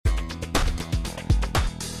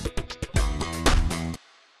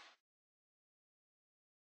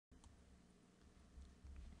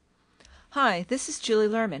Hi, this is Julie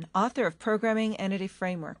Lerman, author of Programming Entity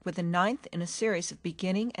Framework, with the ninth in a series of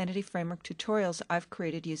beginning Entity Framework tutorials I've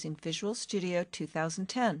created using Visual Studio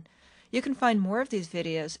 2010. You can find more of these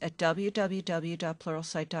videos at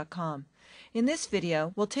www.pluralsight.com. In this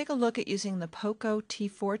video, we'll take a look at using the POCO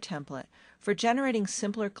T4 template for generating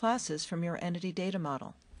simpler classes from your entity data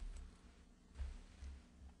model.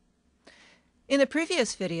 In the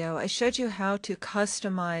previous video, I showed you how to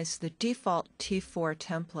customize the default T4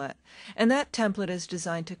 template, and that template is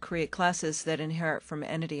designed to create classes that inherit from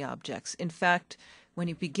entity objects. In fact, when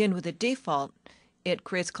you begin with a default, it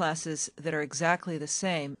creates classes that are exactly the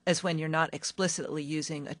same as when you're not explicitly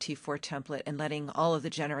using a T4 template and letting all of the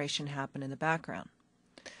generation happen in the background.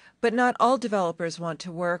 But not all developers want to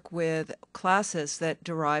work with classes that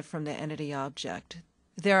derive from the entity object.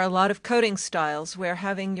 There are a lot of coding styles where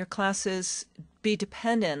having your classes be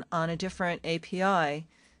dependent on a different API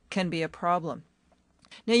can be a problem.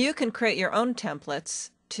 Now you can create your own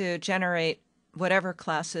templates to generate whatever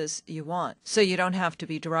classes you want, so you don't have to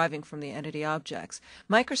be deriving from the entity objects.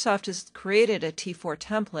 Microsoft has created a T4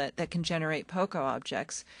 template that can generate POCO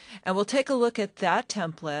objects, and we'll take a look at that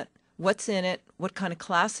template, what's in it, what kind of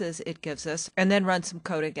classes it gives us, and then run some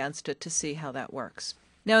code against it to see how that works.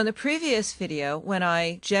 Now in the previous video, when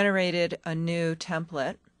I generated a new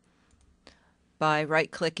template by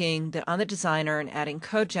right-clicking on the designer and adding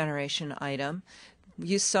code generation item,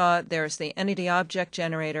 you saw there's the entity object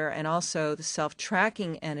generator and also the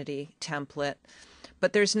self-tracking entity template,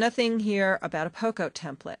 but there's nothing here about a POCO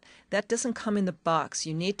template. That doesn't come in the box.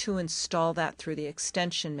 You need to install that through the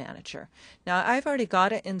extension manager. Now I've already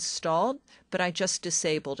got it installed, but I just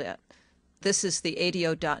disabled it. This is the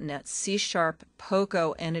ADO.NET C#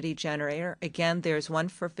 POCO entity generator. Again, there's one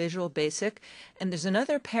for Visual Basic, and there's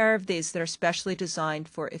another pair of these that are specially designed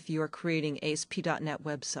for if you are creating ASP.NET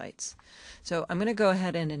websites. So I'm going to go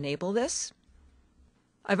ahead and enable this.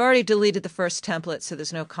 I've already deleted the first template, so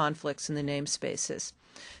there's no conflicts in the namespaces.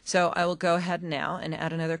 So I will go ahead now and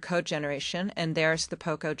add another code generation, and there's the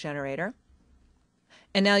POCO generator.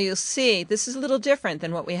 And now you'll see this is a little different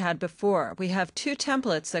than what we had before. We have two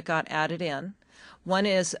templates that got added in. One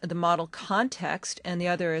is the model context and the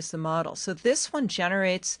other is the model. So this one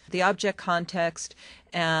generates the object context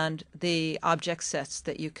and the object sets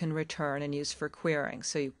that you can return and use for querying.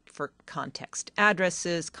 So for context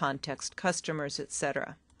addresses, context customers,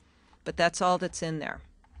 etc. But that's all that's in there.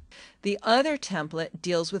 The other template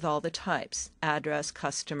deals with all the types, address,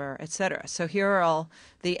 customer, etc. So here are all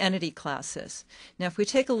the entity classes. Now if we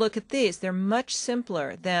take a look at these, they're much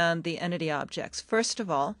simpler than the entity objects. First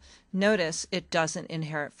of all, notice it doesn't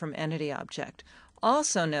inherit from entity object.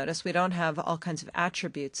 Also notice we don't have all kinds of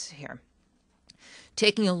attributes here.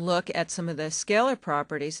 Taking a look at some of the scalar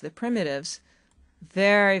properties, the primitives,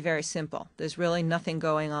 very, very simple. There's really nothing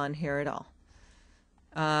going on here at all.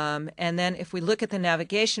 And then if we look at the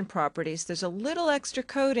navigation properties, there's a little extra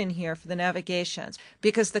code in here for the navigations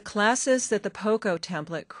because the classes that the POCO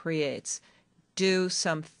template creates do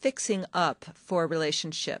some fixing up for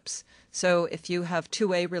relationships. So if you have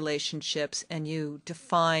two-way relationships and you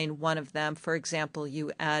define one of them, for example,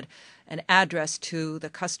 you add an address to the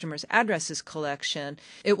customer's addresses collection,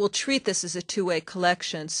 it will treat this as a two-way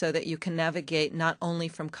collection so that you can navigate not only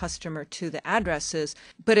from customer to the addresses,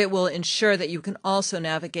 but it will ensure that you can also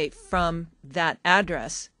navigate from that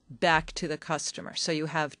address back to the customer. So you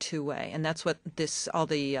have two-way, and that's what all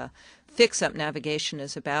the fix-up navigation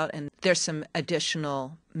is about, and there's some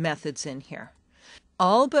additional methods in here.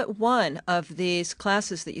 All but one of these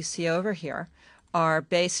classes that you see over here are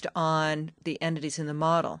based on the entities in the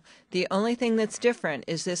model. The only thing that's different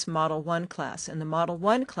is this Model 1 class, and the Model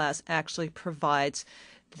 1 class actually provides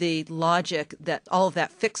the logic that all of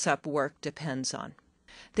that fix-up work depends on.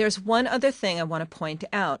 There's one other thing I want to point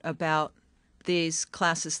out about these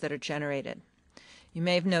classes that are generated. You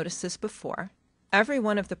may have noticed this before. Every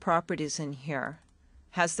one of the properties in here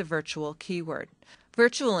has the virtual keyword.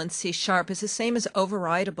 Virtual in C# is the same as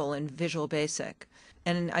overridable in Visual Basic.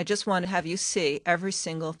 And I just want to have you see every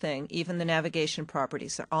single thing, even the navigation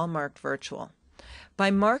properties, are all marked virtual. By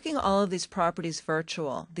marking all of these properties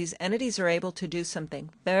virtual, these entities are able to do something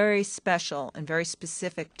very special and very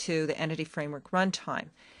specific to the Entity Framework runtime.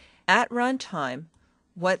 At runtime,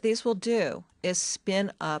 what these will do is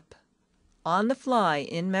spin up on the fly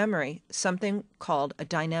in memory something called a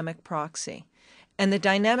dynamic proxy. And the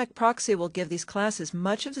dynamic proxy will give these classes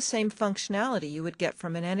much of the same functionality you would get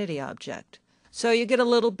from an entity object. So you get a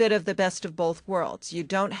little bit of the best of both worlds. You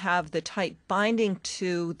don't have the tight binding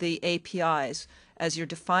to the APIs as you're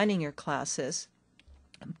defining your classes,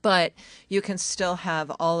 but you can still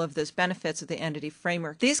have all of those benefits of the entity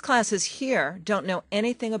framework. These classes here don't know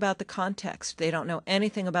anything about the context. They don't know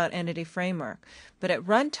anything about entity framework. But at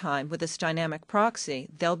runtime, with this dynamic proxy,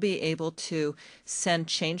 they'll be able to send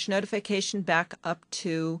change notification back up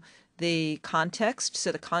to the context,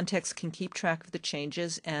 so the context can keep track of the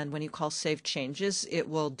changes, and when you call save changes, it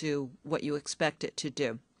will do what you expect it to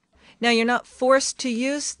do. Now, you're not forced to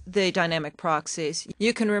use the dynamic proxies.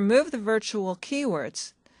 You can remove the virtual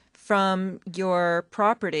keywords from your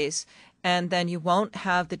properties, and then you won't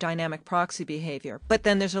have the dynamic proxy behavior. But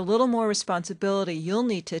then there's a little more responsibility you'll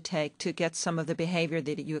need to take to get some of the behavior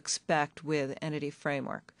that you expect with Entity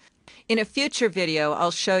Framework. In a future video,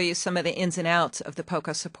 I'll show you some of the ins and outs of the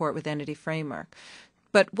POCO support with Entity Framework.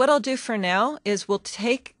 But what I'll do for now is we'll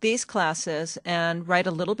take these classes and write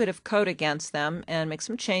a little bit of code against them and make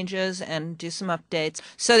some changes and do some updates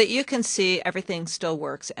so that you can see everything still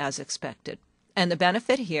works as expected. And the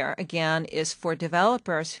benefit here, again, is for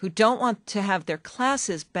developers who don't want to have their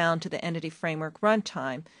classes bound to the Entity Framework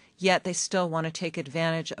runtime, yet they still want to take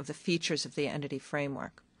advantage of the features of the Entity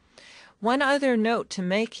Framework. One other note to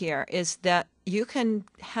make here is that you can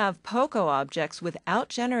have POCO objects without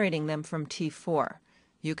generating them from T4.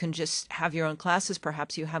 You can just have your own classes.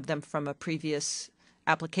 Perhaps you have them from a previous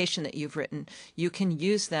application that you've written. You can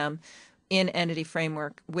use them in Entity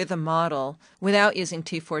Framework with a model without using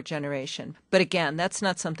T4 generation. But again, that's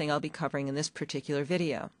not something I'll be covering in this particular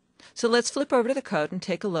video. So let's flip over to the code and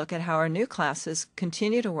take a look at how our new classes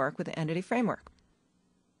continue to work with the Entity Framework.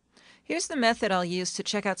 Here's the method I'll use to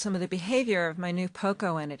check out some of the behavior of my new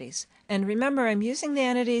POCO entities. And remember, I'm using the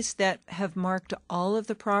entities that have marked all of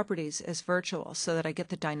the properties as virtual so that I get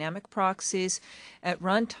the dynamic proxies at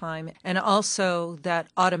runtime and also that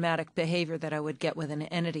automatic behavior that I would get with an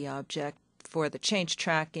entity object for the change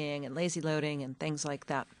tracking and lazy loading and things like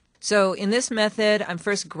that. So in this method, I'm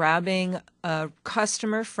first grabbing a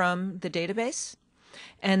customer from the database,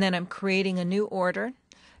 and then I'm creating a new order,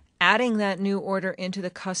 adding that new order into the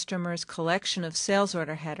customer's collection of sales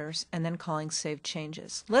order headers, and then calling save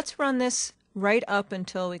changes. Let's run this right up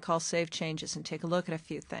until we call save changes and take a look at a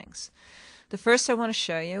few things. The first I want to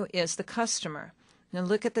show you is the customer. Now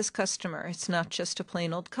look at this customer. It's not just a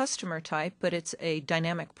plain old customer type, but it's a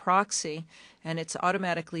dynamic proxy, and it's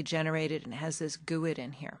automatically generated and has this GUID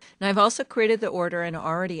in here. Now I've also created the order and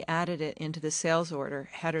already added it into the sales order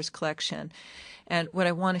headers collection. And what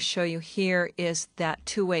I want to show you here is that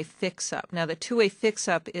two-way fix-up. Now the two-way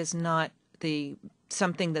fix-up is not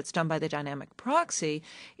something that's done by the dynamic proxy.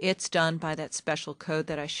 It's done by that special code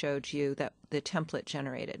that I showed you that the template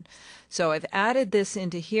generated. So I've added this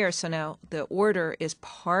into here, so now the order is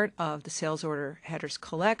part of the sales order headers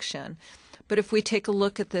collection. But if we take a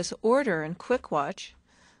look at this order in Quick Watch,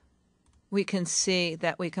 we can see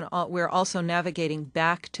that we're also navigating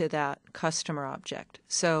back to that customer object.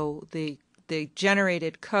 So the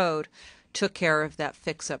generated code took care of that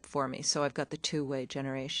fix-up for me, so I've got the two-way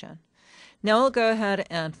generation. Now I'll go ahead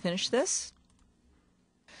and finish this.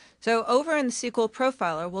 So over in the SQL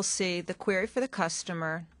Profiler, we'll see the query for the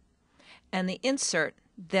customer and the insert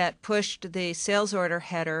that pushed the sales order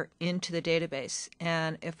header into the database.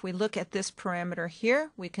 And if we look at this parameter here,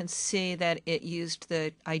 we can see that it used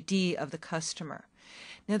the ID of the customer.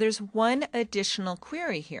 Now there's one additional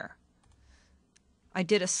query here. I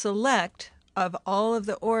did a select of all of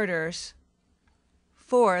the orders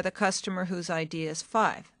for the customer whose ID is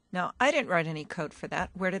 5. Now, I didn't write any code for that.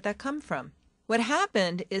 Where did that come from? What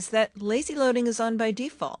happened is that lazy loading is on by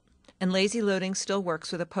default, and lazy loading still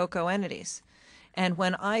works with the POCO entities. And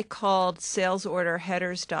when I called sales order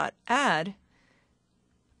headers.add,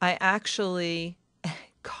 I actually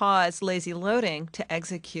caused lazy loading to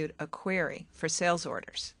execute a query for sales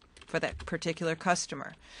orders for that particular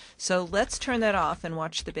customer. So let's turn that off and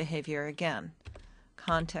watch the behavior again.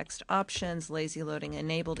 Context options, lazy loading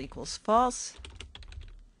enabled equals false.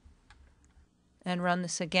 And run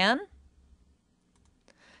this again.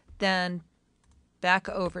 Then back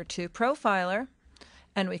over to Profiler,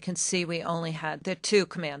 and we can see we only had the two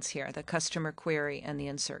commands here, the customer query and the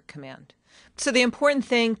insert command. So the important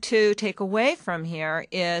thing to take away from here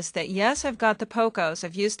is that yes, I've got the POCOs.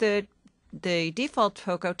 I've used the default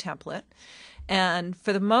POCO template, and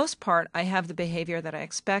for the most part I have the behavior that I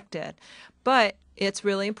expected. But it's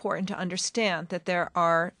really important to understand that there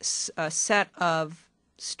are a set of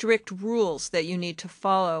strict rules that you need to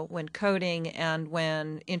follow when coding and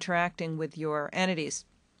when interacting with your entities.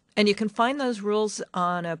 And you can find those rules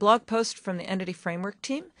on a blog post from the Entity Framework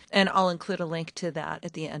team, and I'll include a link to that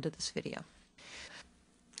at the end of this video.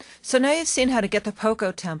 So now you've seen how to get the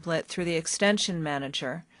POCO template through the Extension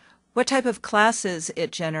Manager. what type of classes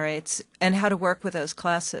it generates, and how to work with those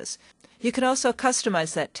classes. You can also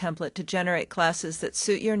customize that template to generate classes that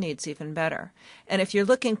suit your needs even better. And if you're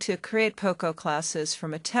looking to create POCO classes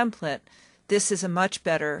from a template, this is a much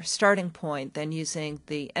better starting point than using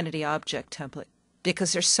the entity object template,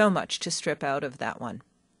 because there's so much to strip out of that one.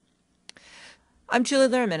 I'm Julie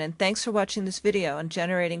Lerman, and thanks for watching this video on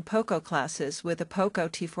generating POCO classes with a POCO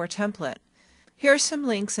T4 template. Here are some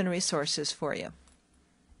links and resources for you.